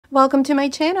Welcome to my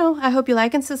channel. I hope you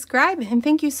like and subscribe, and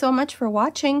thank you so much for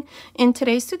watching. In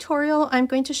today's tutorial, I'm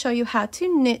going to show you how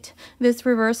to knit this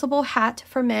reversible hat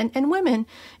for men and women.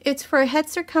 It's for a head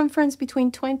circumference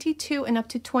between 22 and up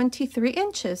to 23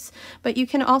 inches, but you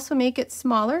can also make it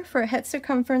smaller for a head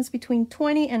circumference between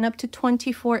 20 and up to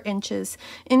 24 inches.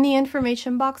 In the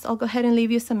information box, I'll go ahead and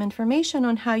leave you some information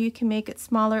on how you can make it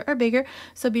smaller or bigger,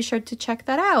 so be sure to check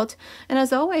that out. And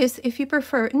as always, if you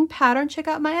prefer in pattern, check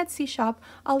out my Etsy shop.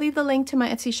 I'll leave the link to my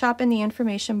Etsy shop in the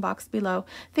information box below.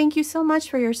 Thank you so much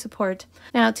for your support.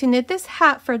 Now, to knit this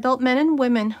hat for adult men and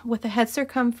women with a head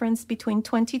circumference between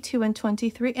 22 and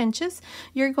 23 inches,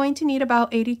 you're going to need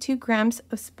about 82 grams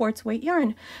of sports weight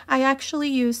yarn. I actually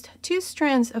used 2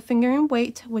 strands of fingering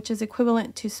weight, which is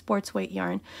equivalent to sports weight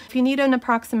yarn. If you need an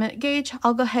approximate gauge,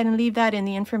 I'll go ahead and leave that in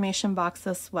the information box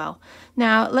as well.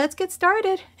 Now, let's get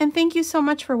started, and thank you so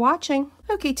much for watching.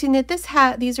 Okay, to knit this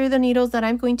hat, these are the needles that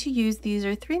I'm going to use. These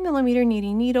are 3mm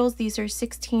knitting needles. These are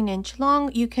 16-inch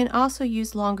long. You can also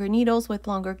use longer needles with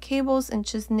longer cables and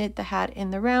just knit the hat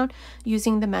in the round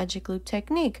using the magic loop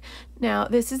technique. Now,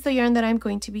 this is the yarn that I'm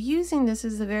going to be using. This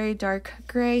is a very dark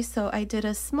gray, so I did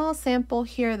a small sample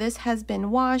here. This has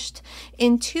been washed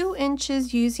in 2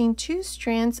 inches using 2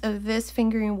 strands of this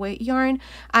fingering weight yarn.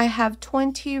 I have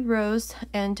 20 rows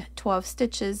and 12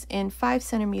 stitches in 5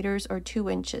 centimeters or 2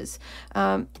 inches.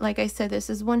 Like I said,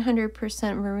 this is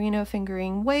 100% merino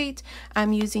fingering weight.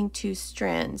 I'm using 2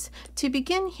 strands. To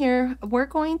begin here, we're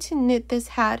going to knit this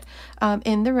hat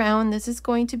in the round. This is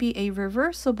going to be a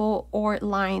reversible or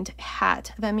lined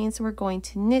hat. That means we're going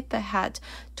to knit the hat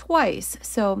twice.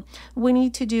 So we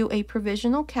need to do a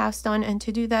provisional cast on, and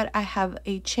to do that I have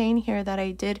a chain here that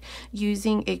I did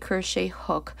using a crochet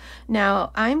hook.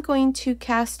 Now I'm going to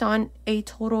cast on a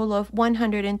total of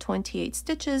 128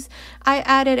 stitches. I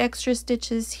added extra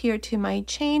stitches here to my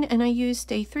chain, and I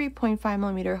used a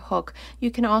 3.5mm hook.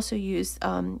 You can also use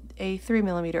a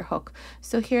 3mm hook.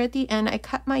 So here at the end I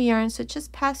cut my yarn, so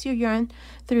just pass your yarn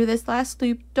through this last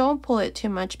loop. Don't pull it too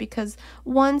much, because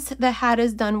once the hat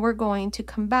is done, we're going to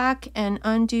come back and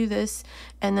undo this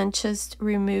and then just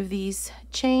remove these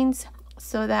chains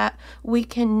so that we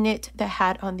can knit the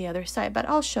hat on the other side. But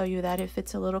I'll show you that if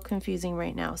it's a little confusing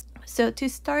right now. So to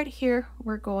start here,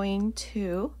 we're going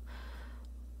to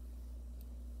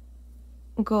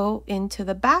go into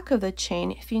the back of the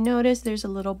chain. If you notice, there's a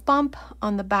little bump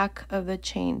on the back of the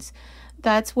chains.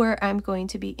 That's where I'm going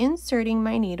to be inserting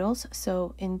my needles.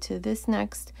 So into this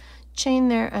next chain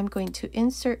there, I'm going to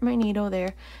insert my needle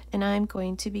there, and I'm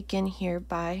going to begin here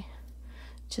by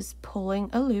just pulling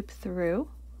a loop through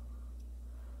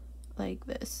like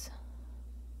this.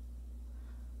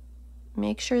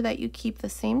 Make sure that you keep the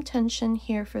same tension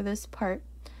here for this part.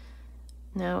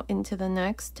 Now into the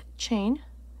next chain,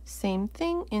 same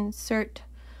thing, insert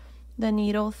the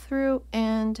needle through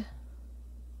and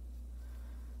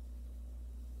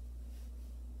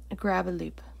grab a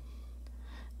loop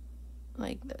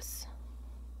like this.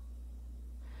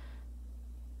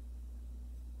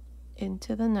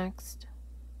 Into the next,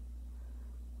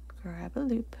 grab a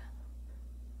loop,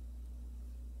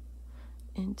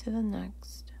 into the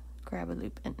next, grab a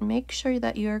loop, and make sure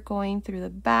that you're going through the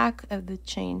back of the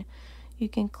chain. You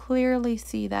can clearly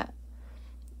see that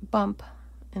bump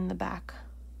in the back,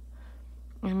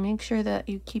 and make sure that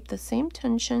you keep the same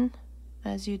tension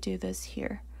as you do this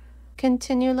here.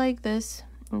 Continue like this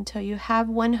until you have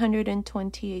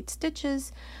 128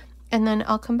 stitches, and then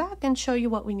I'll come back and show you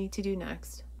what we need to do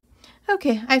next.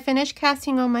 Okay, I finished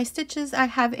casting all my stitches. I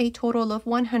have a total of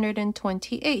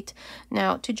 128.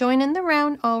 Now to join in the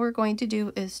round, all we're going to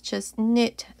do is just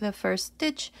knit the first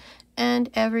stitch and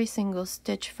every single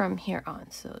stitch from here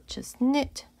on. So just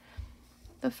knit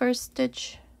the first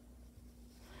stitch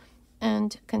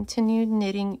and continue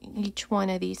knitting each one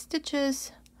of these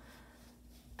stitches.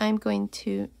 I'm going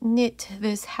to knit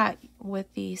this hat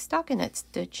with the stockinette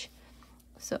stitch.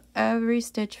 So every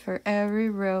stitch for every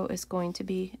row is going to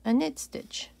be a knit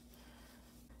stitch.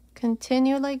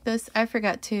 Continue like this. I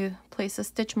forgot to place a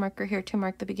stitch marker here to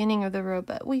mark the beginning of the row,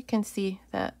 but we can see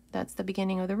that that's the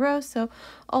beginning of the row, so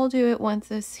I'll do it once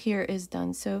this here is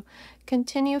done. So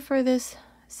continue for this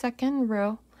second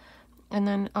row, and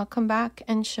then I'll come back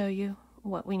and show you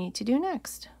what we need to do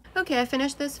next. Okay, I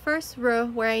finished this first row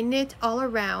where I knit all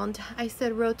around. I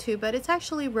said row 2, but it's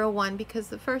actually row 1 because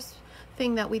the first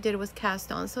thing that we did was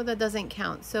cast on, so that doesn't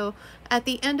count. So at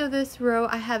the end of this row,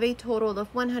 I have a total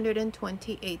of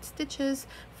 128 stitches.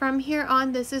 From here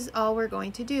on, this is all we're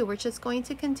going to do. We're just going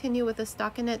to continue with a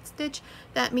stockinette stitch.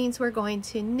 That means we're going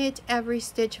to knit every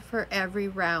stitch for every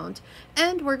round,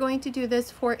 and we're going to do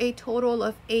this for a total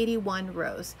of 81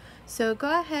 rows. So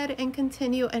go ahead and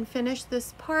continue and finish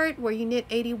this part where you knit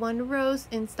 81 rows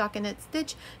in stockinette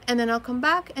stitch, and then I'll come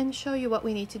back and show you what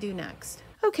we need to do next.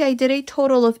 Okay, I did a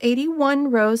total of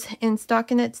 81 rows in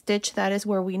stockinette stitch. That is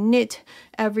where we knit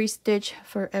every stitch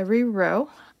for every row.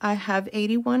 I have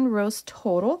 81 rows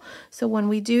total. So when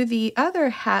we do the other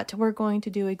hat, we're going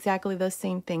to do exactly the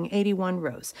same thing, 81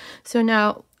 rows. So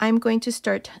now I'm going to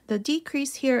start the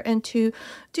decrease here, and to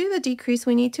do the decrease,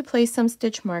 we need to place some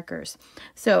stitch markers.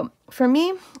 So for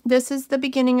me, this is the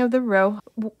beginning of the row.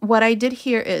 What I did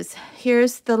here is,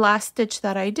 here's the last stitch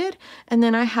that I did, and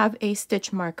then I have a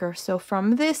stitch marker. So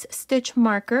from this stitch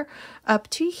marker up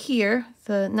to here,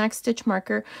 the next stitch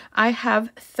marker, I have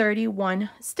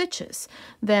 31 stitches.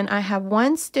 Then I have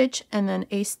one stitch and then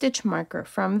a stitch marker.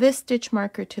 From this stitch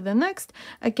marker to the next,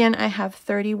 again, I have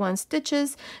 31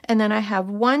 stitches, and then I have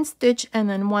one stitch and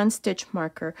then one stitch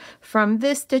marker. From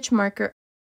this stitch marker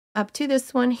up to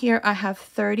this one here, I have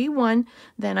 31,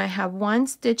 then I have one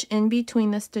stitch in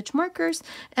between the stitch markers,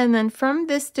 and then from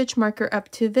this stitch marker up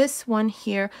to this one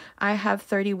here, I have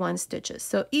 31 stitches.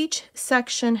 So each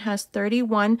section has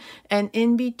 31, and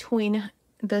in between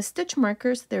the stitch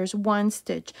markers, there's one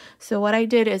stitch. So what I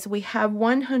did is we have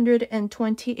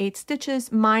 128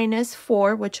 stitches minus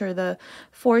 4, which are the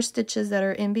 4 stitches that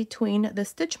are in between the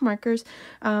stitch markers.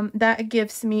 That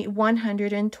gives me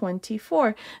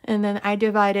 124. And then I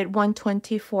divided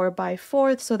 124 by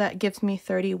 4, so that gives me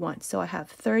 31. So I have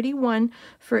 31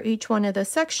 for each one of the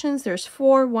sections. There's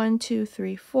 4, 1, 2,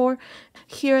 3, 4.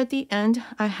 Here at the end,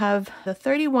 I have the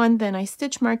 31, then I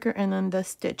stitch marker, and then the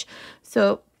stitch.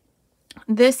 So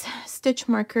this stitch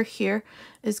marker here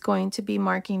is going to be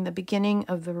marking the beginning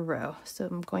of the row. So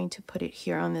I'm going to put it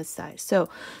here on this side. So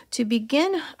to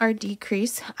begin our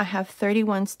decrease, I have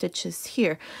 31 stitches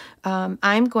here.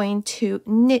 I'm going to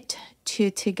knit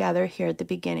 2 together here at the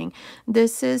beginning.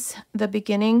 This is the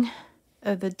beginning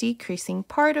of the decreasing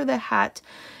part of the hat,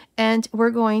 and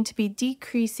we're going to be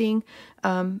decreasing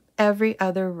every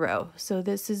other row. So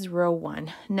this is row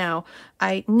 1. Now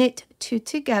I knit 2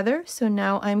 together, so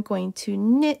now I'm going to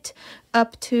knit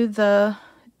up to the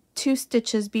 2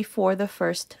 stitches before the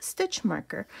first stitch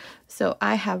marker. So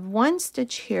I have 1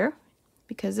 stitch here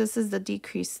because this is the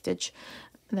decrease stitch.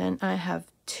 Then I have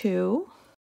 2.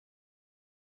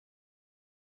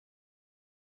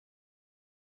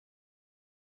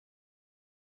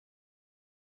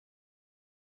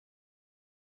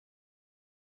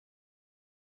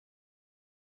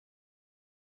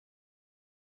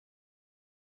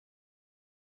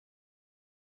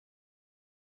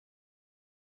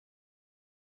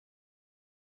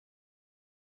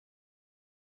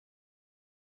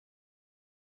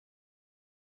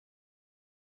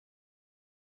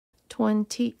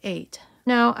 $28.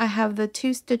 Now I have the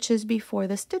 2 stitches before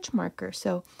the stitch marker.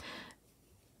 So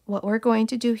what we're going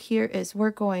to do here is we're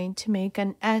going to make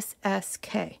an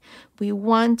SSK. We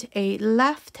want a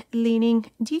left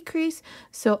leaning decrease,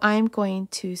 so I'm going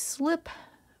to slip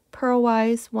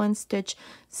purlwise 1 stitch,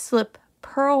 slip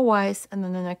purlwise, and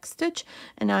then the next stitch,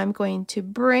 and I'm going to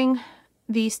bring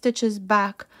these stitches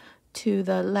back to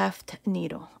the left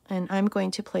needle, and I'm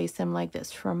going to place them like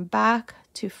this from back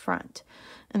to front,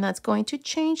 and that's going to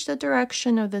change the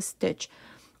direction of the stitch.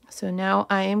 So now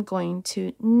I am going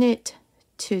to knit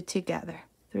 2 together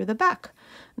through the back.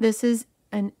 This is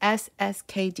an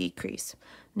SSK decrease.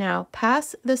 Now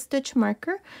pass the stitch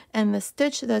marker, and the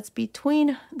stitch that's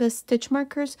between the stitch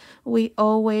markers, we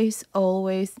always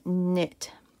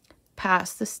knit.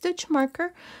 Pass the stitch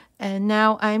marker, and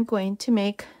now I'm going to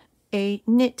make a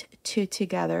knit 2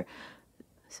 together.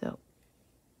 So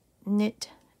knit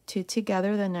 2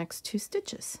 together the next 2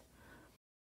 stitches.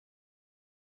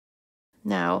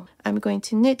 Now I'm going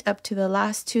to knit up to the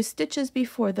last 2 stitches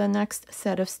before the next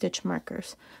set of stitch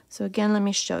markers. So again, let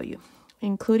me show you.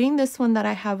 Including this one that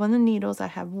I have on the needles, I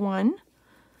have 1,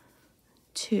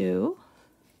 2,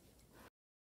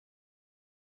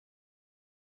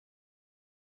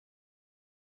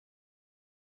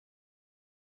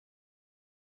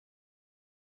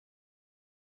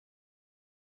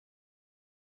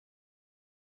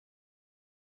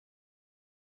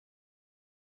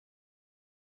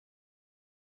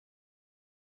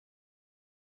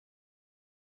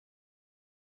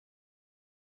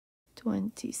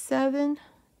 27,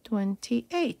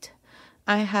 28.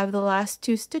 I have the last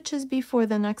 2 stitches before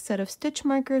the next set of stitch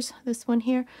markers, this one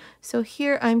here. So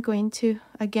here I'm going to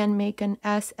again make an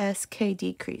SSK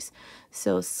decrease.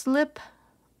 So slip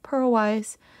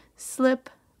purlwise, slip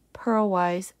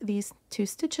purlwise these 2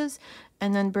 stitches,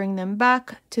 and then bring them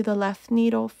back to the left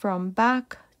needle from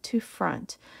back to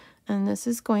front. And this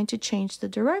is going to change the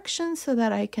direction so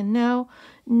that I can now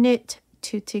knit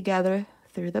 2 together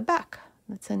through the back.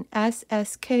 That's an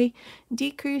SSK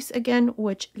decrease again,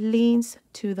 which leans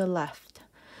to the left.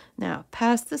 Now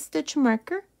pass the stitch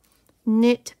marker,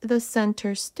 knit the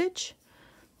center stitch,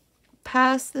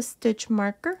 pass the stitch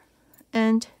marker,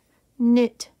 and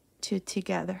knit two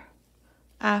together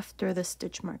after the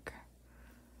stitch marker.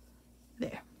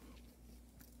 There.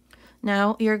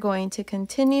 Now you're going to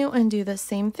continue and do the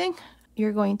same thing.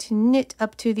 You're going to knit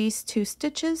up to these two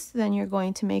stitches, then you're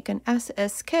going to make an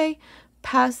SSK,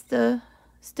 pass the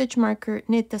stitch marker,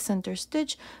 knit the center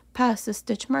stitch, pass the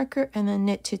stitch marker, and then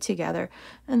knit two together.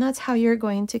 And that's how you're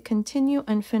going to continue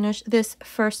and finish this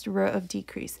first row of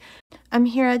decrease. I'm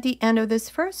here at the end of this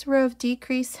first row of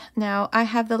decrease. Now I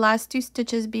have the last two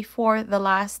stitches before the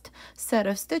last set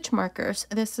of stitch markers.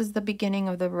 This is the beginning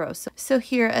of the row. So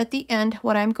here at the end,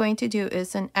 what I'm going to do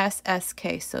is an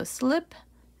SSK. So slip,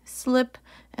 slip,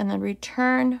 and then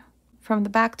return from the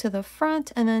back to the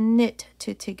front, and then knit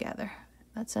two together.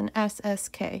 That's an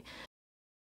SSK.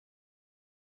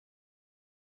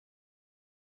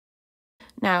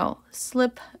 Now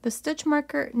slip the stitch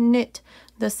marker, knit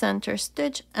the center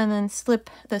stitch, and then slip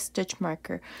the stitch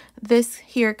marker. This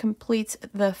here completes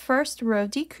the first row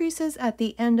of decreases. At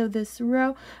the end of this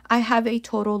row, I have a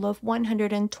total of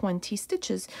 120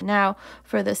 stitches. Now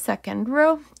for the second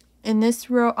row, in this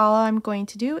row, all I'm going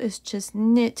to do is just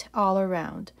knit all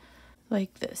around.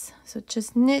 Like this. So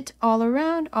just knit all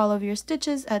around all of your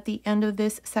stitches. At the end of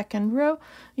this second row,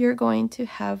 you're going to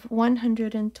have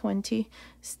 120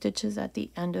 stitches at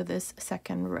the end of this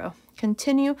second row.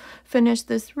 Continue, finish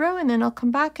this row, and then I'll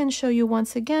come back and show you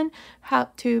once again how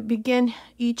to begin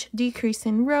each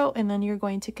decreasing row, and then you're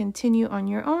going to continue on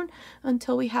your own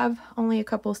until we have only a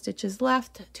couple stitches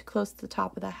left to close the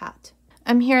top of the hat.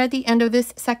 I'm here at the end of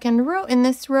this second row. In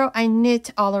this row, I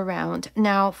knit all around.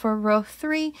 Now for row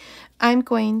 3, I'm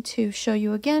going to show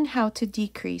you again how to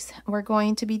decrease. We're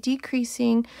going to be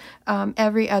decreasing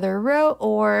every other row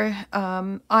or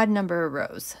odd number of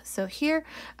rows. So here,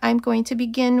 I'm going to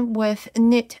begin with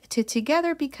knit two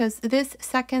together because this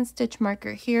second stitch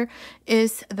marker here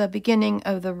is the beginning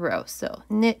of the row. So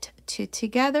knit two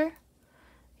together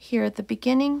here at the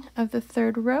beginning of the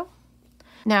third row.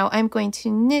 Now I'm going to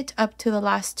knit up to the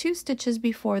last two stitches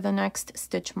before the next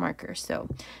stitch marker. So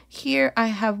here I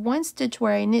have one stitch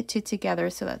where I knit two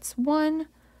together. So that's 1,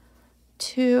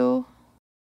 2,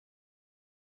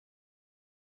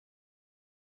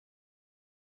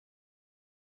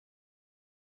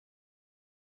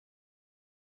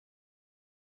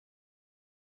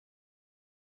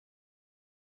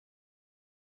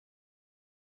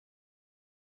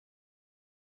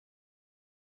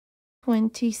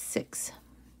 26.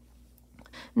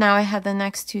 Now I have the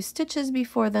next two stitches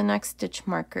before the next stitch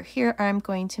marker. Here I'm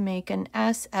going to make an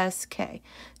SSK.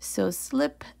 So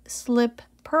slip, slip,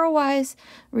 purlwise,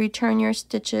 return your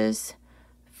stitches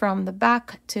from the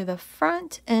back to the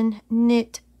front and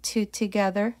knit two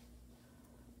together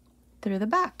through the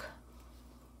back.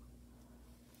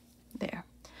 There.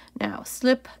 Now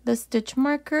slip the stitch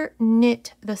marker,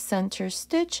 knit the center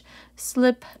stitch,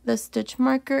 slip the stitch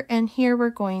marker, and here we're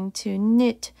going to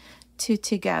knit two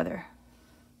together.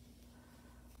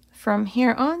 From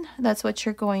here on, that's what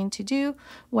you're going to do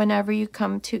whenever you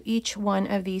come to each one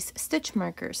of these stitch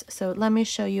markers. So let me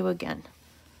show you again.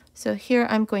 So here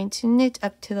I'm going to knit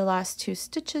up to the last two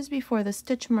stitches before the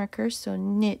stitch marker. So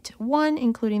knit 1,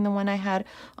 including the one I had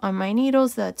on my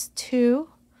needles. That's 2,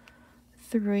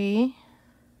 3,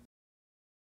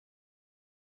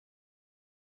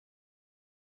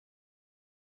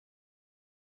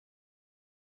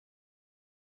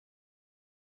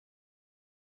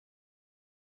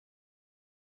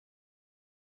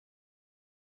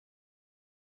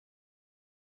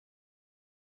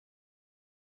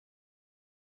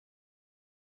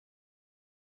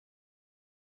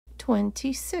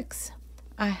 26.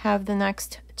 I have the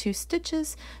next two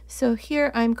stitches, so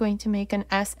here I'm going to make an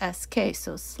SSK.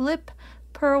 So slip,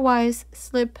 purlwise,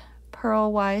 slip,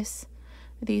 purlwise,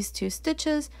 these two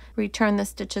stitches, return the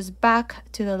stitches back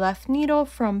to the left needle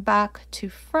from back to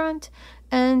front,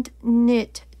 and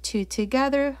knit two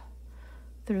together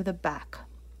through the back.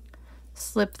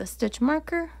 Slip the stitch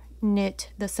marker,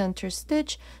 knit the center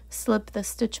stitch, slip the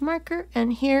stitch marker,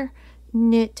 and here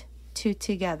knit two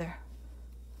together.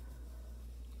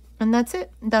 And that's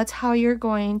it. That's how you're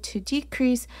going to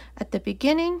decrease at the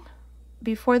beginning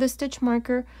before the stitch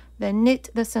marker, then knit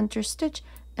the center stitch,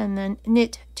 and then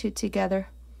knit two together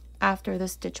after the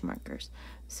stitch markers.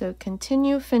 So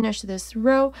continue, finish this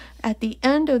row. At the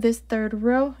end of this third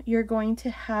row, you're going to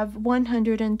have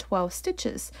 112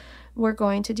 stitches. We're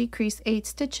going to decrease 8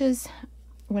 stitches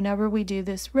whenever we do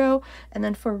this row. And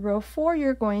then for row 4,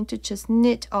 you're going to just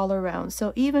knit all around.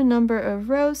 So even number of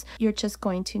rows, you're just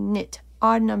going to knit.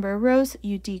 Odd number of rows,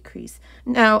 you decrease.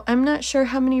 Now, I'm not sure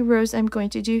how many rows I'm going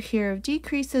to do here of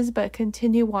decreases, but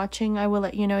continue watching. I will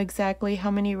let you know exactly how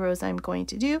many rows I'm going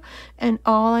to do. And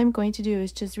all I'm going to do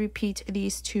is just repeat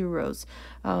these 2 rows.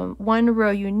 One row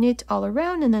you knit all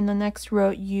around, and then the next row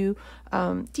you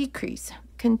decrease.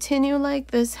 Continue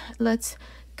like this. Let's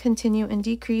continue and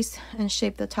decrease and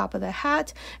shape the top of the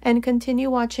hat, and continue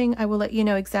watching. I will let you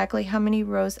know exactly how many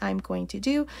rows I'm going to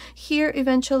do here.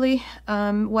 Eventually,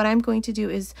 what I'm going to do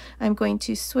is I'm going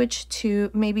to switch to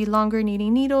maybe longer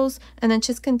knitting needles, and then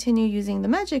just continue using the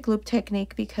magic loop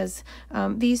technique, because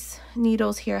these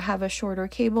needles here have a shorter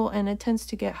cable, and it tends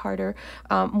to get harder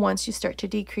once you start to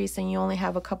decrease and you only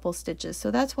have a couple stitches. So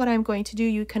that's what I'm going to do.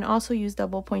 You can also use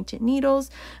double pointed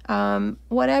needles.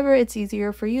 Whatever it's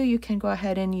easier for you, you can go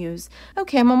ahead and use.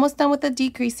 Okay, I'm almost done with the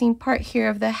decreasing part here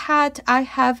of the hat. I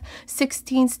have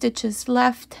 16 stitches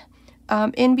left.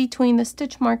 In between the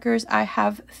stitch markers, I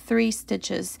have 3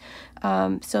 stitches.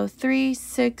 So 3,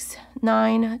 6,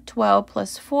 9, 12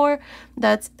 plus 4,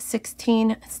 that's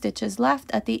 16 stitches left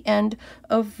at the end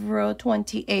of row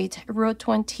 28. Row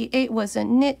 28 was a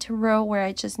knit row where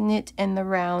I just knit in the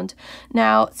round.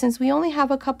 Now, since we only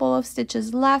have a couple of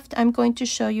stitches left, I'm going to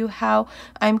show you how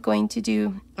I'm going to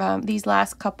do these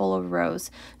last couple of rows.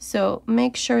 So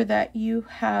make sure that you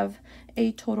have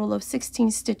a total of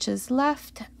 16 stitches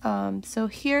left. So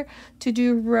here to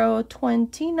do row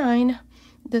 29,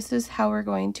 this is how we're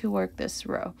going to work this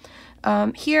row.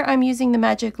 Here I'm using the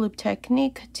magic loop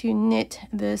technique to knit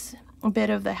this bit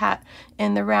of the hat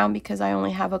in the round because I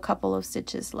only have a couple of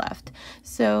stitches left.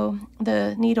 So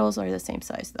the needles are the same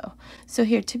size though. So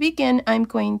here to begin, I'm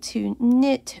going to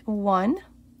knit 1.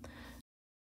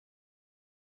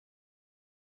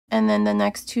 And then the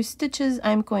next 2 stitches,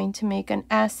 I'm going to make an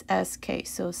SSK.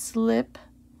 So slip,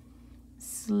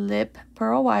 slip,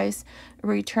 purlwise,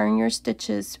 return your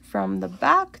stitches from the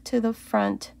back to the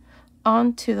front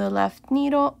onto the left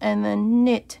needle, and then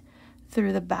knit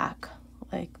through the back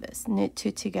like this. Knit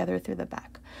 2 together through the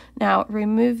back. Now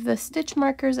remove the stitch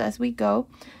markers as we go.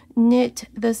 Knit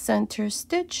the center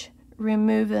stitch,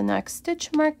 remove the next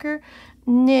stitch marker,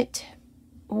 knit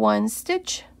 1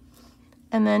 stitch,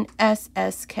 and then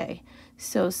SSK.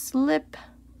 So slip,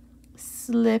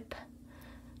 slip,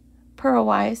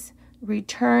 purlwise,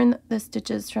 return the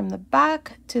stitches from the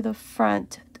back to the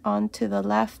front onto the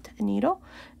left needle,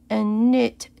 and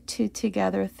knit 2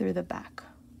 together through the back.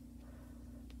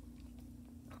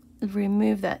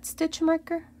 Remove that stitch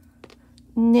marker,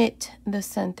 knit the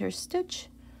center stitch,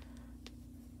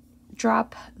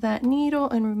 drop that needle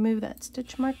and remove that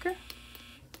stitch marker,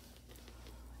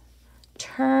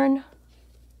 turn,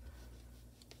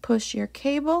 push your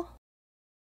cable,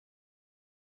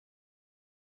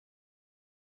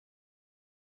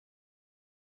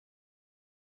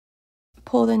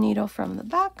 pull the needle from the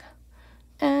back,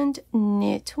 and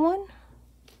knit 1,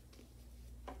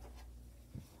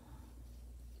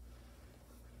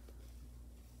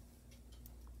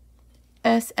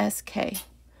 SSK,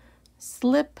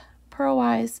 slip,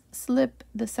 purlwise, slip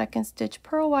the second stitch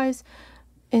purlwise,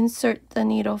 insert the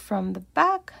needle from the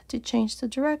back to change the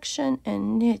direction,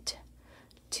 and knit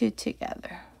 2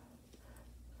 together.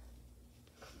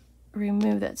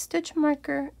 Remove that stitch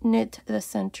marker, knit the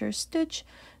center stitch,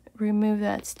 remove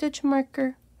that stitch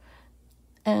marker,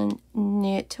 and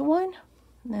knit 1,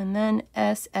 and then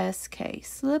SSK,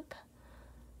 slip,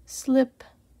 slip,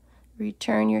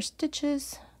 return your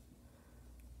stitches,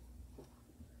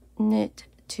 knit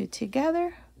 2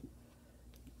 together,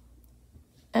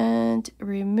 and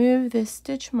remove this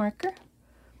stitch marker,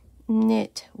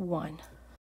 knit 1.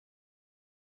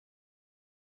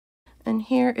 And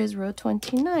here is row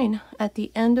 29. At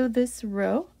the end of this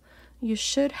row, you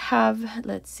should have,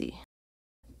 let's see,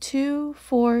 2,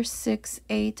 4, 6,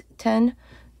 8, 10,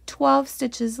 12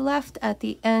 stitches left at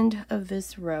the end of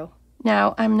this row.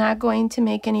 Now, I'm not going to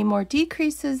make any more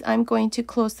decreases. I'm going to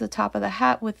close the top of the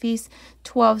hat with these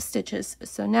 12 stitches.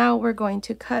 So now we're going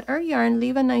to cut our yarn,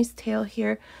 leave a nice tail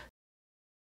here.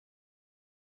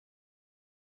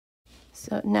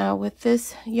 So now with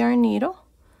this yarn needle,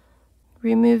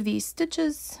 remove these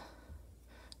stitches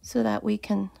so that we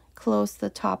can close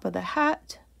the top of the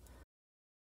hat.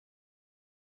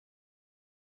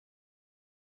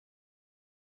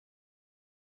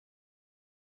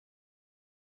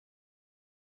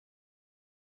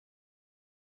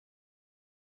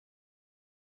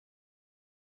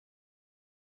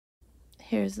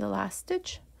 Here's the last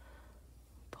stitch.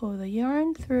 Pull the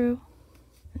yarn through.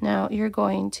 Now you're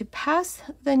going to pass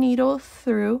the needle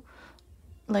through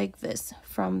like this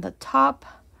from the top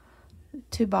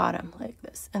to bottom like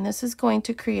this, and this is going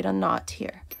to create a knot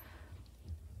here.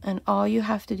 And all you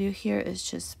have to do here is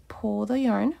just pull the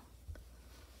yarn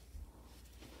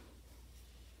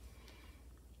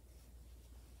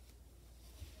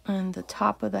and the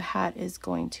top of the hat is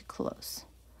going to close.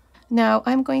 Now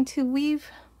I'm going to weave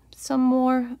some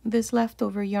more this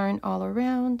leftover yarn all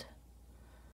around.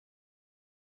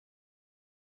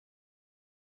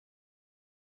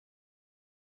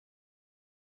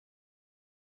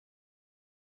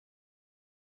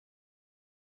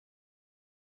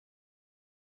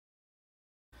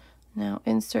 Now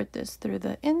insert this through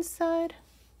the inside.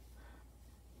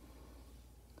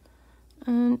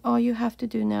 And all you have to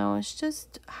do now is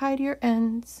just hide your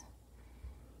ends.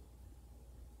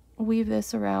 Weave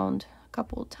this around a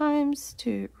couple of times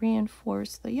to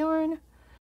reinforce the yarn.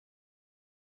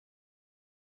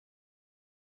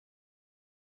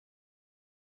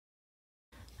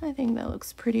 I think that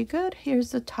looks pretty good.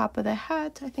 Here's the top of the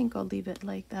hat. I think I'll leave it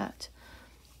like that.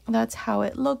 That's how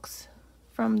it looks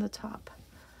from the top.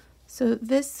 So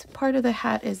this part of the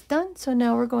hat is done. So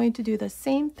now we're going to do the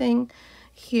same thing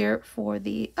here for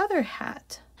the other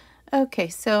hat. Okay,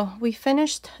 so we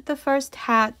finished the first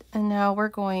hat and now we're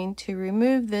going to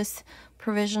remove this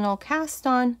provisional cast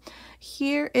on.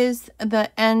 Here is the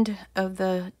end of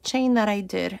the chain that I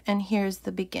did, and here's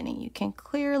the beginning. You can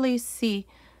clearly see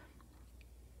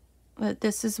that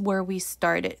this is where we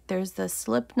started. There's the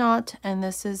slip knot, and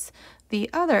this is the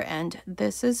other end.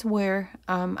 This is where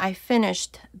I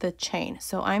finished the chain.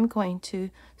 So I'm going to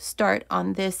start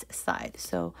on this side.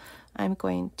 So I'm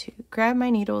going to grab my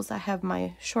needles. I have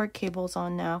my short cables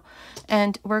on now,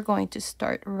 and we're going to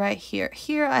start right here.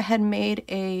 Here I had made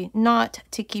a knot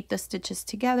to keep the stitches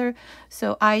together,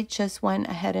 so I just went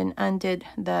ahead and undid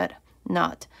that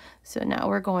knot. So now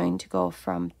we're going to go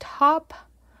from top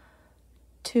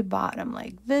to bottom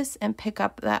like this and pick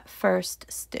up that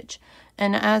first stitch.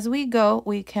 And as we go,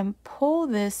 we can pull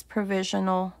this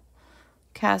provisional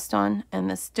cast on and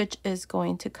the stitch is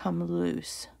going to come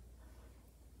loose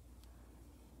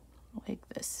like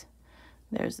this.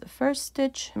 There's the first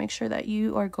stitch. Make sure that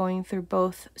you are going through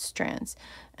both strands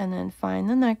and then find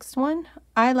the next one.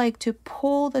 I like to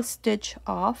pull the stitch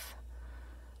off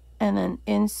and then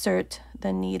insert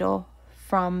the needle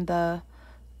from the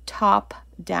top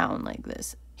down like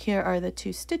this. Here are the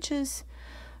two stitches,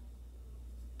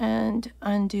 and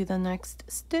undo the next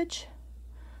stitch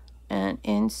and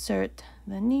insert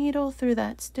the needle through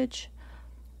that stitch,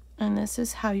 and this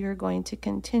is how you're going to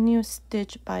continue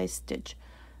stitch by stitch.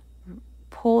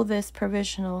 Pull this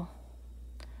provisional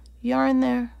yarn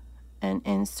there and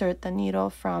insert the needle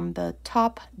from the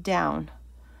top down,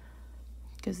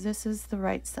 because this is the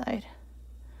right side.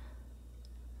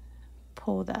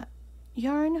 Pull that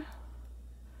yarn,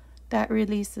 that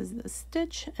releases the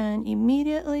stitch, and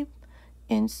immediately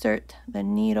insert the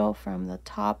needle from the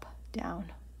top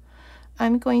down.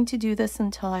 I'm going to do this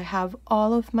until I have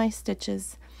all of my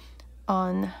stitches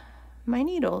on my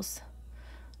needles.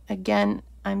 Again,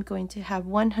 I'm going to have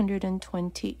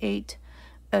 128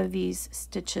 of these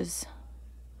stitches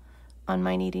on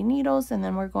my knitting needles, and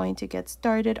then we're going to get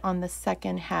started on the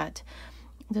second hat.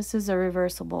 This is a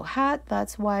reversible hat.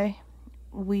 That's why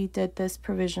we did this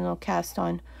provisional cast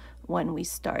on when we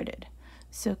started.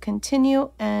 So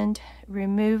continue and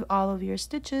remove all of your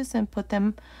stitches and put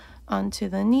them onto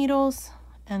the needles,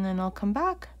 and then I'll come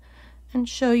back and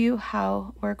show you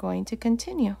how we're going to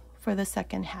continue for the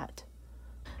second hat.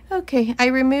 Okay, I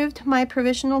removed my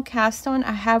provisional cast on.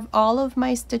 I have all of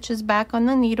my stitches back on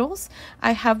the needles.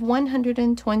 I have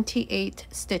 128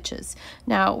 stitches.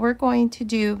 Now we're going to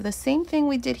do the same thing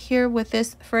we did here with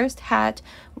this first hat.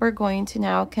 We're going to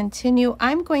now continue.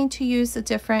 I'm going to use a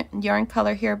different yarn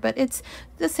color here, but it's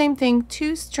the same thing,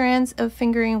 2 strands of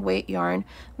fingering weight yarn.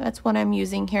 That's what I'm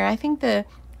using here. I think the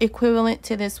equivalent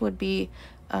to this would be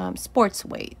sports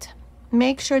weight.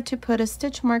 Make sure to put a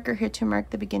stitch marker here to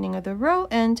mark the beginning of the row,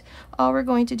 and all we're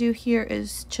going to do here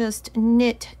is just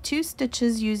knit 2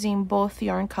 stitches using both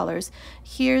yarn colors.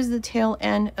 Here's the tail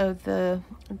end of the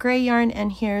gray yarn,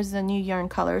 and here's the new yarn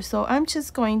color. So I'm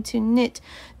just going to knit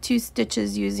 2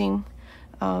 stitches using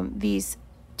these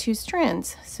 2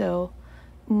 strands. So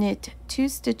knit 2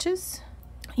 stitches.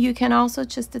 You can also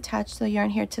just attach the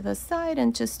yarn here to the side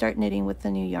and just start knitting with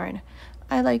the new yarn.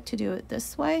 I like to do it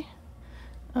this way.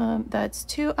 That's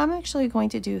 2. I'm actually going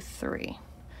to do 3.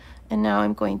 And now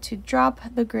I'm going to drop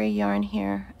the gray yarn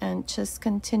here and just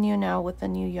continue now with the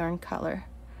new yarn color.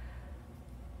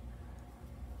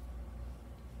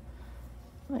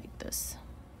 Like this.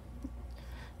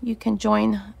 You can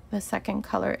join the second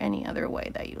color any other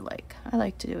way that you like. I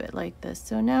like to do it like this.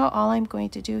 So now all I'm going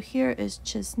to do here is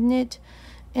just knit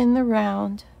in the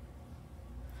round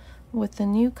with the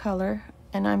new color,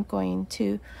 and I'm going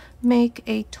to make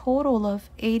a total of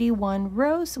 81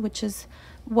 rows, which is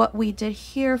what we did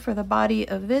here for the body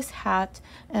of this hat,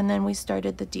 and then we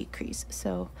started the decrease.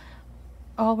 So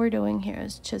all we're doing here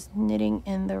is just knitting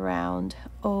in the round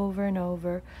over and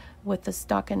over with the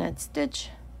stockinette stitch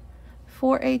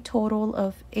for a total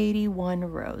of 81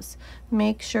 rows.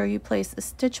 Make sure you place a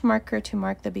stitch marker to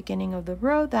mark the beginning of the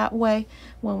row. That way,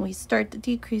 when we start the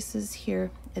decreases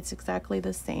here, it's exactly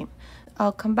the same.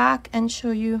 I'll come back and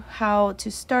show you how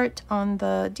to start on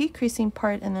the decreasing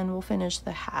part, and then we'll finish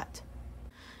the hat.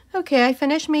 Okay, I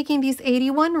finished making these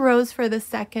 81 rows for the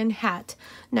second hat.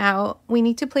 Now we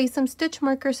need to place some stitch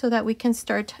markers so that we can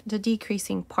start the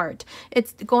decreasing part.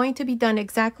 It's going to be done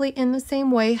exactly in the same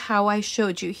way how I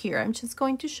showed you here. I'm just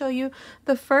going to show you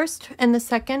the first and the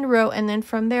second row, and then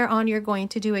from there on you're going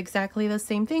to do exactly the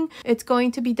same thing. It's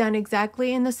going to be done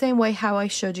exactly in the same way how I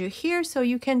showed you here, so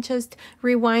you can just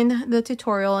rewind the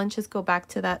tutorial and just go back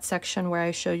to that section where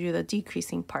I showed you the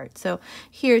decreasing part. So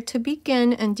here, to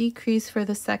begin and decrease for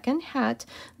the second hat,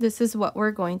 this is what we're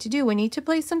going to do. We need to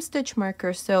place some stitch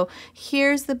markers. So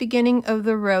here's the beginning of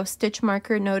the row stitch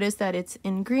marker. Notice that it's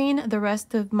in green. The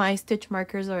rest of my stitch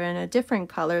markers are in a different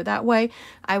color. That way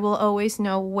I will always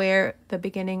know where the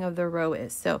beginning of the row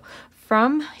is. So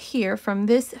from here, from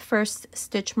this first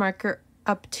stitch marker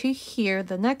up to here,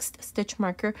 the next stitch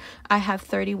marker, I have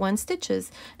 31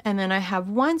 stitches, and then I have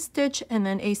one stitch and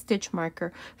then a stitch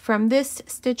marker. From this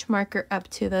stitch marker up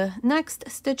to the next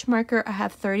stitch marker, I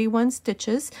have 31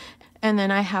 stitches, and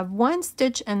then I have one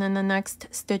stitch and then the next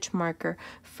stitch marker.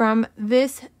 From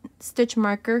this stitch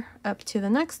marker up to the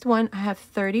next one, I have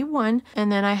 31,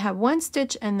 and then I have one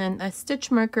stitch and then a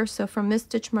stitch marker. So from this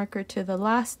stitch marker to the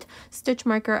last stitch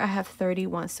marker, I have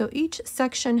 31. So each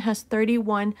section has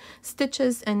 31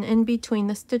 stitches, and in between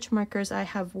the stitch markers I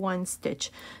have one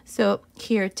stitch. So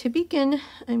here, to begin,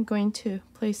 I'm going to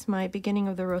place my beginning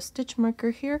of the row stitch marker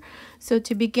here. So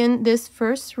to begin this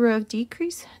first row of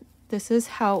decrease, this is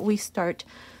how we start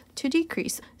to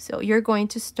decrease. So you're going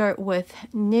to start with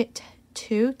knit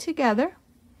 2 together,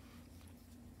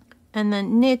 and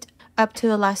then knit up to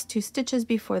the last 2 stitches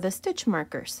before the stitch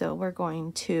marker. So we're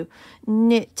going to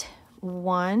knit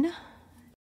 1,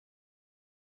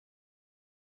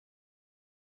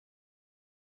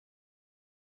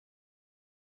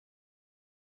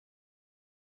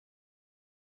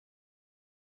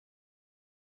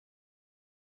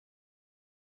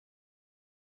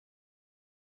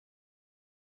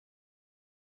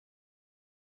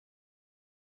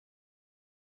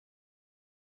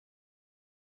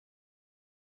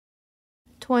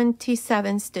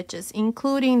 (27 stitches,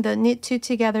 including the knit 2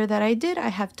 together that I did. I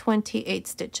have 28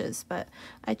 stitches, but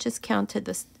I just counted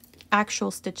the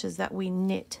actual stitches that we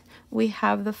knit. We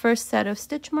have the first set of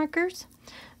stitch markers.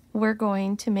 We're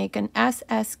going to make an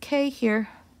SSK here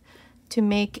to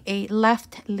make a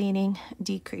left leaning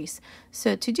decrease.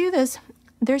 So to do this,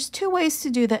 there's 2 ways to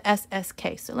do the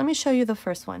SSK. So let me show you the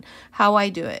first one, how I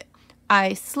do it.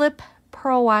 I slip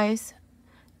purlwise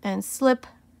and slip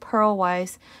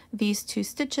purlwise these 2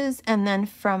 stitches, and then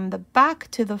from the back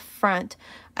to the front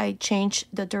I change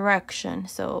the direction.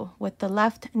 So with the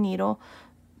left needle,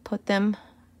 put them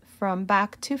from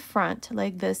back to front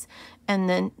like this, and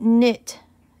then knit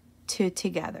 2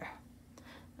 together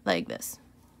like this.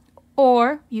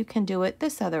 Or you can do it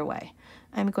this other way.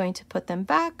 I'm going to put them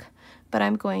back, but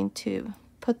I'm going to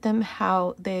put them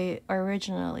how they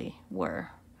originally were.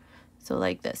 So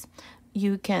like this.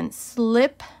 You can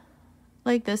slip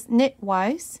like this,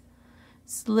 knitwise,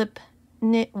 slip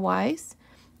knitwise,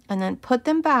 and then put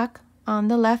them back on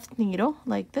the left needle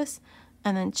like this,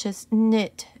 and then just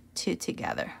knit 2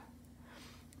 together.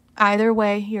 Either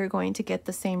way, you're going to get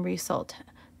the same result,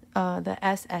 the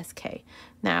SSK.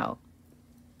 Now,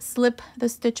 slip the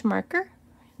stitch marker,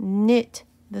 knit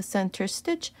the center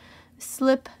stitch,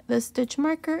 slip the stitch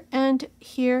marker, and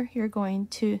here you're going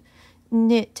to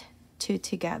knit 2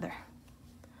 together.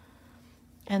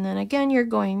 And then again, you're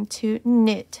going to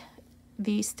knit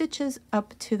the stitches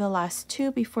up to the last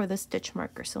 2 before the stitch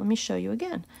marker. So let me show you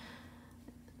again.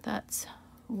 That's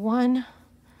 1,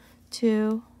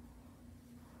 2,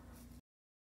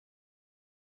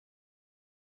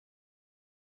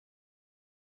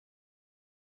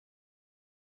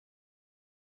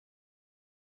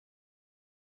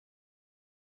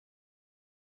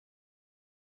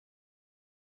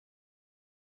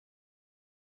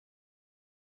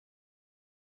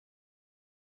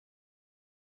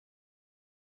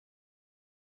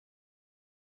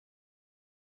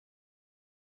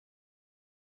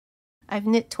 I've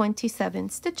knit 27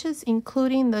 stitches,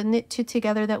 including the knit 2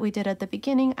 together that we did at the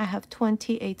beginning. I have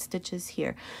 28 stitches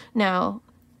here. Now,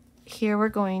 here we're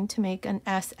going to make an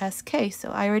SSK. So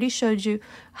I already showed you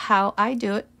how I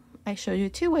do it. I showed you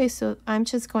 2 ways, so I'm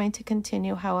just going to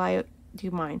continue how I do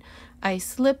mine. I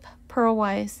slip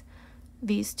purlwise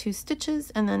these 2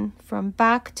 stitches, and then from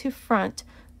back to front,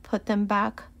 put them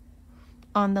back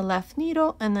on the left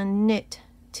needle, and then knit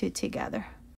 2 together.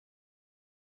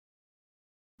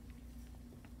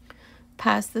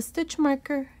 Pass the stitch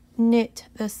marker, knit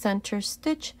the center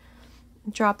stitch,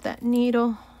 drop that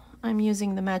needle. I'm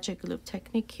using the magic loop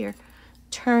technique here.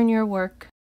 Turn your work.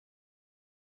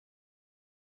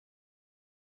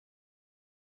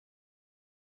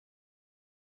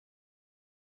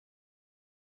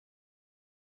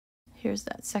 Here's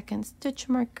that second stitch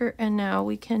marker, and now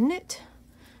we can knit.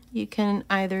 You can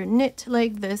either knit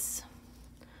like this,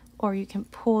 or you can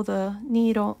pull the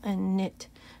needle and knit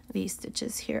these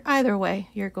stitches here. Either way,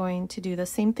 you're going to do the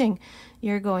same thing.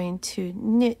 You're going to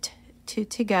knit 2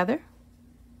 together,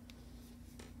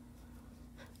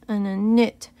 and then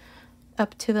knit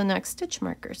up to the next stitch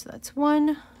marker. So that's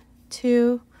 1,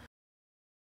 2,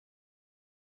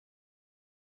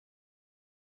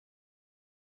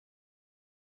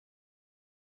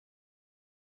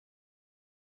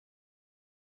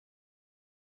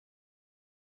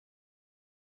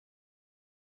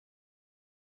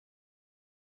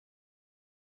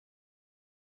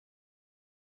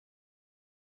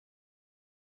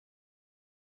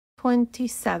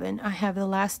 .27. I have the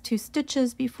last 2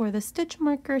 stitches before the stitch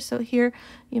marker, so here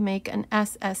you make an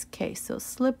SSK. So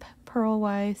slip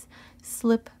purlwise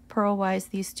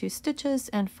these 2 stitches,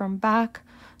 and from back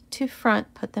to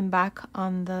front, put them back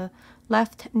on the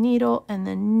left needle, and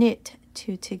then knit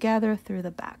 2 together through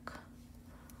the back.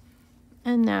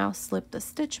 And now slip the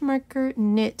stitch marker,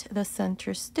 knit the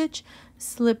center stitch,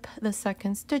 slip the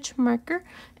second stitch marker,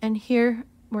 and here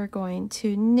we're going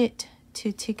to knit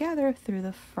 2 together through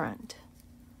the front.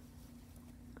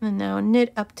 And now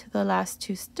knit up to the last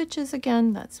 2 stitches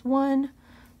again. That's 1,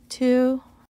 2,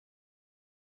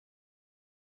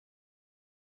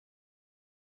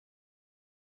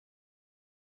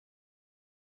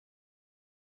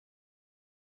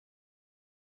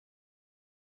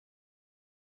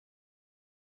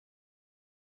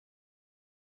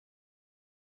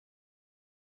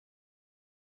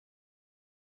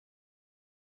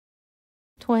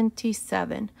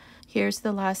 .27. Here's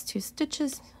the last 2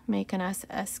 stitches. Make an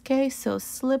SSK. So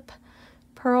slip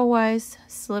purlwise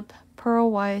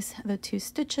the 2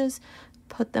 stitches,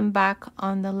 put them back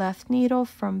on the left needle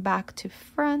from back to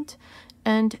front,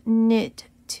 and knit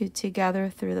 2 together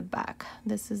through the back.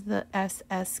 This is the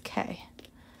SSK.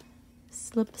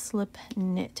 Slip, slip,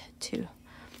 knit 2.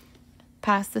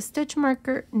 Pass the stitch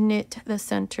marker, knit the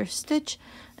center stitch,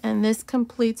 and this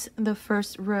completes the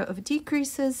first row of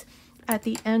decreases. At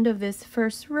the end of this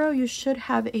first row, you should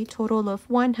have a total of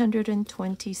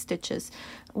 120 stitches.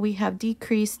 We have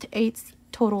decreased 8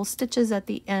 total stitches at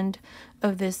the end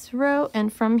of this row,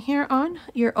 and from here on,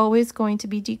 you're always going to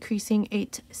be decreasing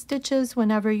 8 stitches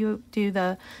whenever you do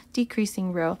the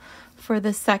decreasing row. For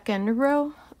the second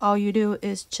row, all you do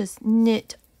is just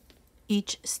knit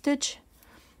each stitch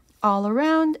all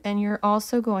around, and you're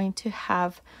also going to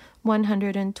have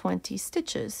 120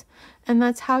 stitches, and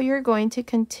that's how you're going to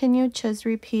continue just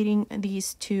repeating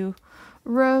these 2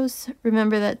 rows.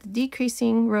 Remember that the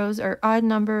decreasing rows are odd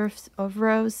numbers of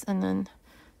rows, and then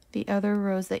the other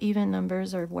rows, the even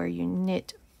numbers, are where you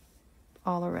knit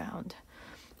all around.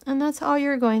 And that's all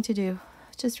you're going to do.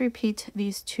 Just repeat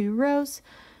these 2 rows.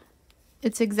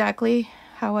 It's exactly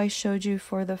how I showed you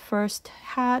for the first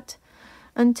hat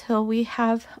until we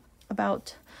have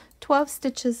about 12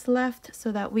 stitches left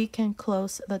so that we can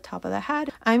close the top of the hat.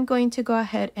 I'm going to go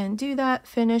ahead and do that,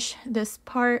 finish this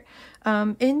part.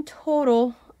 In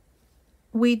total,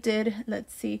 we did,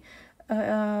 let's see,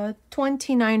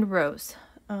 29 rows.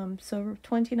 So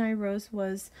 29 rows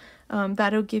was,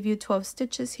 that'll give you 12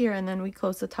 stitches here, and then we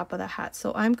close the top of the hat.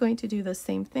 So I'm going to do the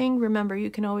same thing. Remember,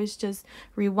 you can always just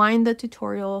rewind the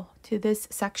tutorial to this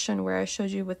section where I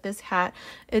showed you with this hat.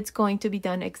 It's going to be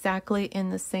done exactly in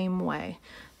the same way.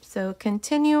 So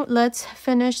continue. Let's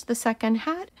finish the second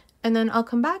hat, and then I'll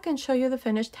come back and show you the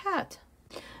finished hat.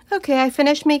 Okay, I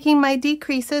finished making my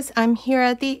decreases. I'm here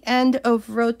at the end of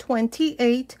row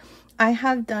 28. I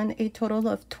have done a total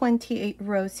of 28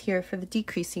 rows here for the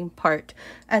decreasing part.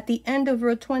 At the end of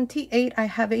row 28, I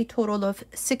have a total of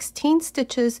 16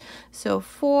 stitches. So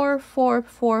 4, 4,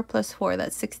 4 plus 4,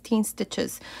 that's 16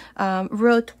 stitches.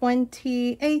 Row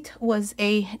 28 was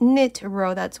a knit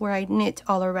row. That's where I knit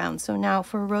all around. So now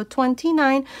for row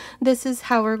 29, this is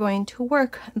how we're going to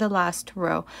work the last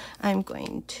row. I'm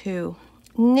going to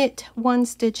knit 1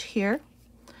 stitch here.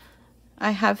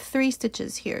 I have 3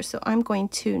 stitches here, so I'm going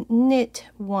to knit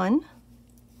 1,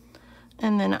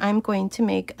 and then I'm going to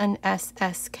make an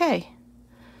SSK.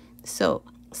 So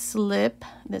slip,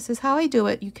 this is how I do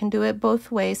it. You can do it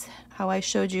both ways, how I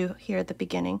showed you here at the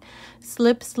beginning.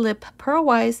 Slip, slip,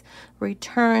 purlwise,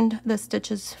 return the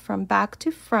stitches from back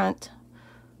to front,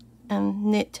 and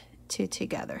knit 2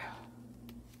 together.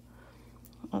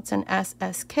 That's an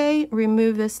SSK.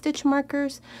 Remove the stitch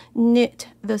markers, knit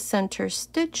the center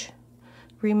stitch,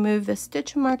 remove the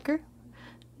stitch marker,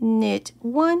 knit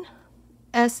 1,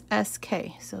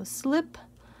 SSK. So slip,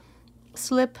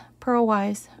 slip,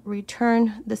 purlwise,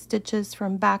 return the stitches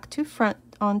from back to front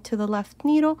onto the left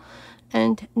needle,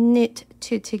 and knit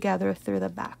 2 together through the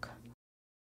back.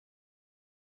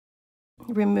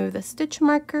 Remove the stitch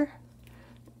marker,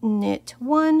 knit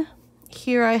 1.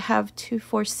 Here I have 2,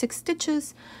 4, 6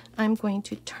 stitches. I'm going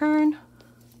to turn,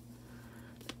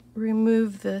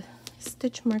 remove the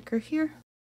stitch marker here,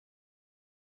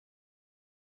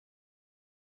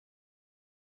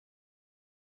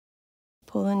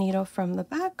 pull the needle from the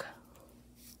back,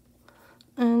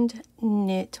 and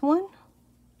knit 1,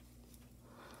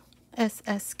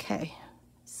 SSK,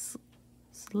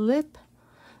 slip,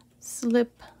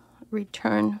 slip,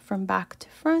 return from back to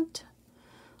front,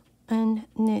 and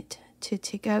knit 2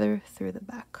 together through the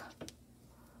back.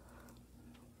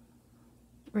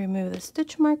 Remove the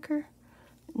stitch marker,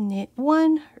 knit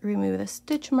 1, remove the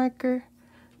stitch marker,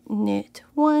 knit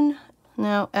 1,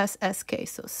 now SSK,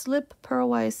 so slip,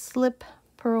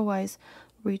 purlwise,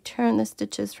 return the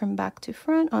stitches from back to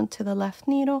front onto the left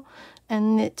needle,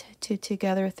 and knit 2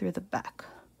 together through the back.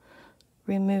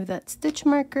 Remove that stitch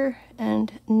marker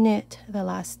and knit the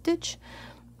last stitch.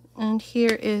 And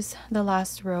here is the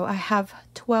last row. I have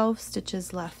 12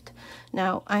 stitches left.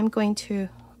 Now I'm going to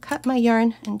cut my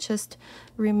yarn and just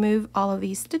remove all of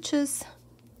these stitches.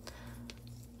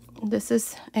 This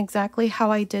is exactly how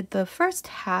I did the first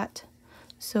hat,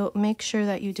 so make sure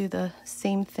that you do the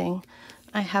same thing.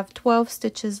 I have 12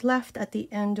 stitches left at the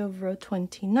end of row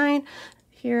 29.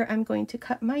 Here I'm going to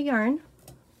cut my yarn,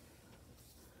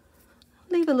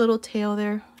 leave a little tail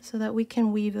there so that we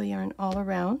can weave the yarn all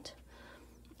around.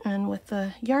 And with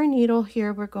the yarn needle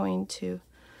here, we're going to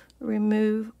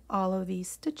remove all of these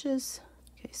stitches.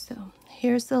 Okay, so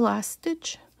here's the last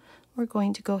stitch. We're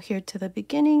going to go here to the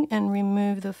beginning and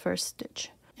remove the first stitch,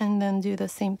 and then do the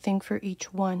same thing for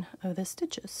each one of the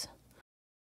stitches.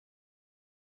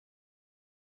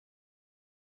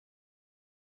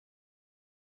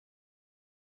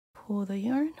 Pull the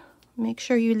yarn, make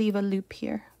sure you leave a loop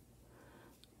here,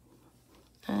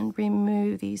 and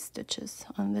remove these stitches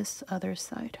on this other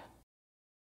side.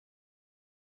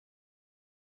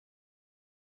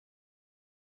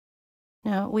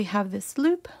 Now we have this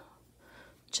loop.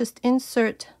 Just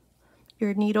insert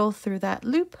your needle through that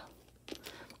loop,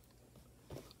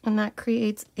 and that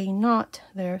creates a knot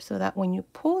there, so that when you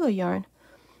pull the yarn,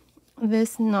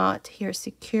 this knot here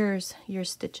secures your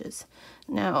stitches.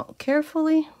 Now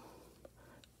carefully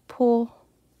pull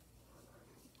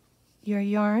your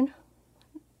yarn.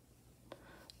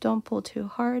 Don't pull too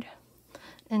hard.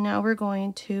 And now we're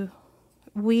going to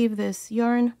weave this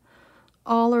yarn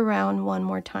all around one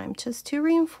more time, just to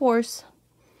reinforce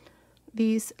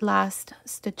these last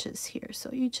stitches here.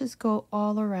 So you just go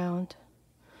all around.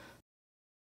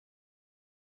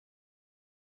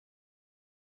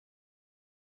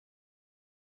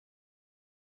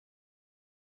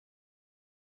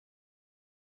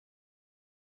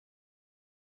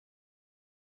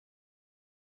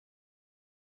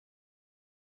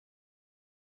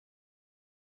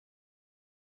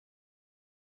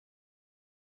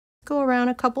 Go around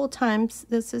a couple of times.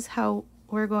 This is how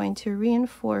we're going to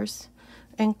reinforce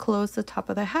and close the top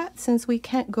of the hat, since we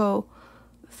can't go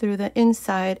through the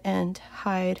inside and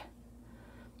hide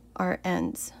our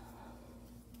ends.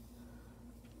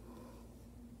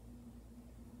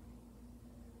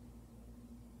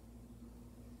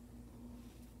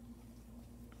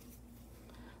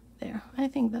 There, I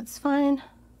think that's fine.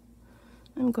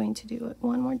 I'm going to do it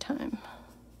one more time,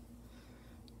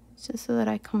 just so that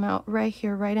I come out right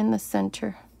here, right in the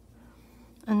center.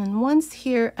 And then once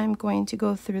here, I'm going to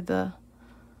go through the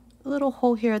little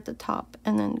hole here at the top,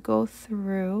 and then go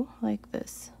through like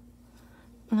this,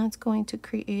 And that's going to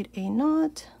create a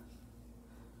knot.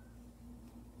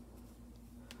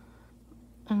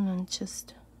 And then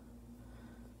just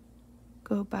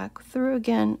go back through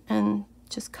again and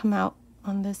just come out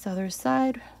on this other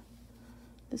side.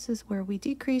 This is where we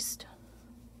decreased,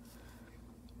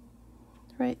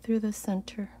 right through the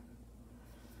center,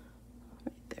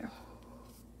 right there.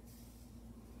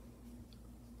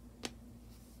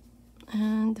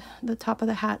 And the top of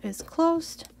the hat is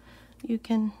closed. You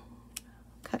can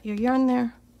cut your yarn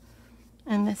there,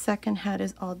 and the second hat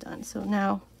is all done. So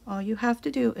now all you have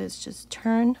to do is just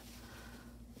turn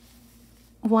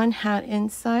one hat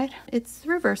inside. It's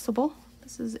reversible.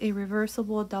 This is a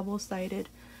reversible double-sided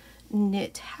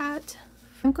knit hat.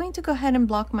 I'm going to go ahead and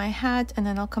block my hat, and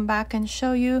then I'll come back and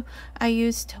show you. I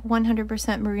used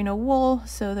 100% merino wool,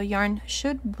 so the yarn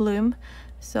should bloom.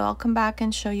 So I'll come back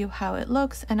and show you how it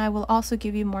looks, and I will also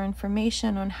give you more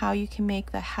information on how you can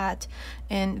make the hat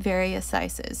in various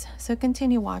sizes. So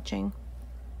continue watching.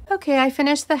 Okay, I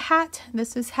finished the hat.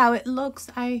 This is how it looks.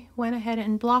 I went ahead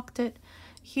and blocked it.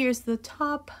 Here's the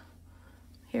top,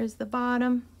 here's the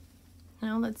bottom.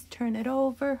 Now let's turn it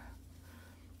over.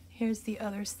 Here's the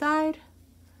other side.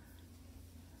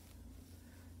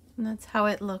 And that's how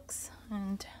it looks.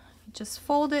 And you just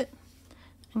fold it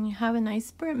and you have a nice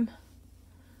brim.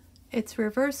 It's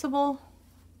reversible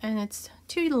and it's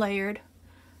 2-layered.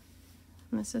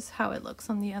 And this is how it looks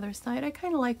on the other side. I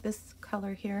kind of like this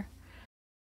color here.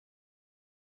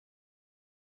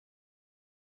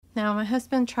 Now my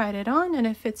husband tried it on, and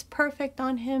it fits perfect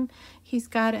on him. He's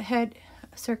got a head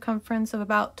circumference of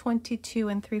about 22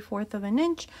 3/4 of an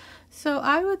inch. So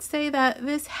I would say that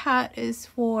this hat is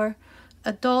for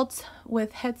adults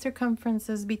with head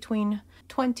circumferences between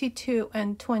 22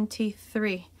 and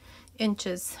 23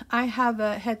 inches. I have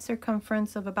a head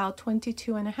circumference of about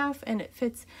 22.5, and it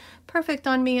fits perfect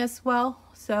on me as well.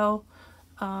 So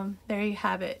there you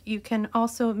have it. You can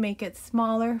also make it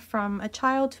smaller, from a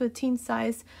child to a teen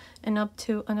size and up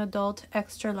to an adult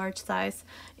extra large size.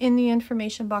 In the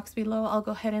information box below, I'll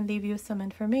go ahead and leave you some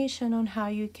information on how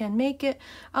you can make it.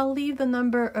 I'll leave the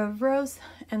number of rows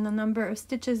and the number of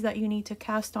stitches that you need to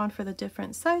cast on for the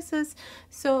different sizes,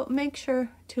 so make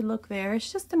sure to look there.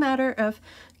 It's just a matter of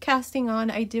casting on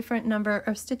a different number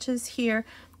of stitches here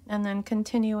and then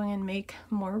continuing and make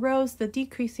more rows. The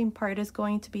decreasing part is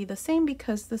going to be the same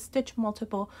because the stitch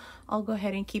multiple I'll go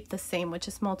ahead and keep the same, which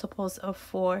is multiples of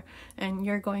 4, and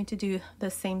you're going to do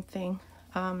the same thing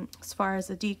as far as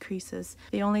the decreases.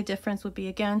 The only difference would be,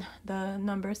 again, the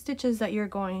number of stitches that you're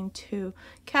going to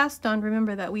cast on.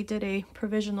 Remember that we did a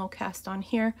provisional cast on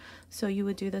here, so you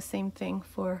would do the same thing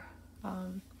for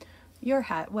your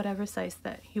hat, whatever size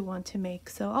that you want to make.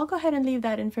 So I'll go ahead and leave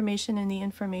that information in the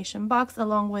information box,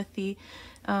 along with the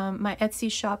my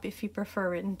Etsy shop if you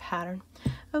prefer written pattern.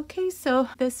 Okay, so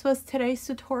this was today's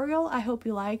tutorial. I hope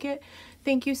you like it.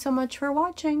 Thank you so much for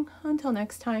watching. Until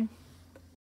next time.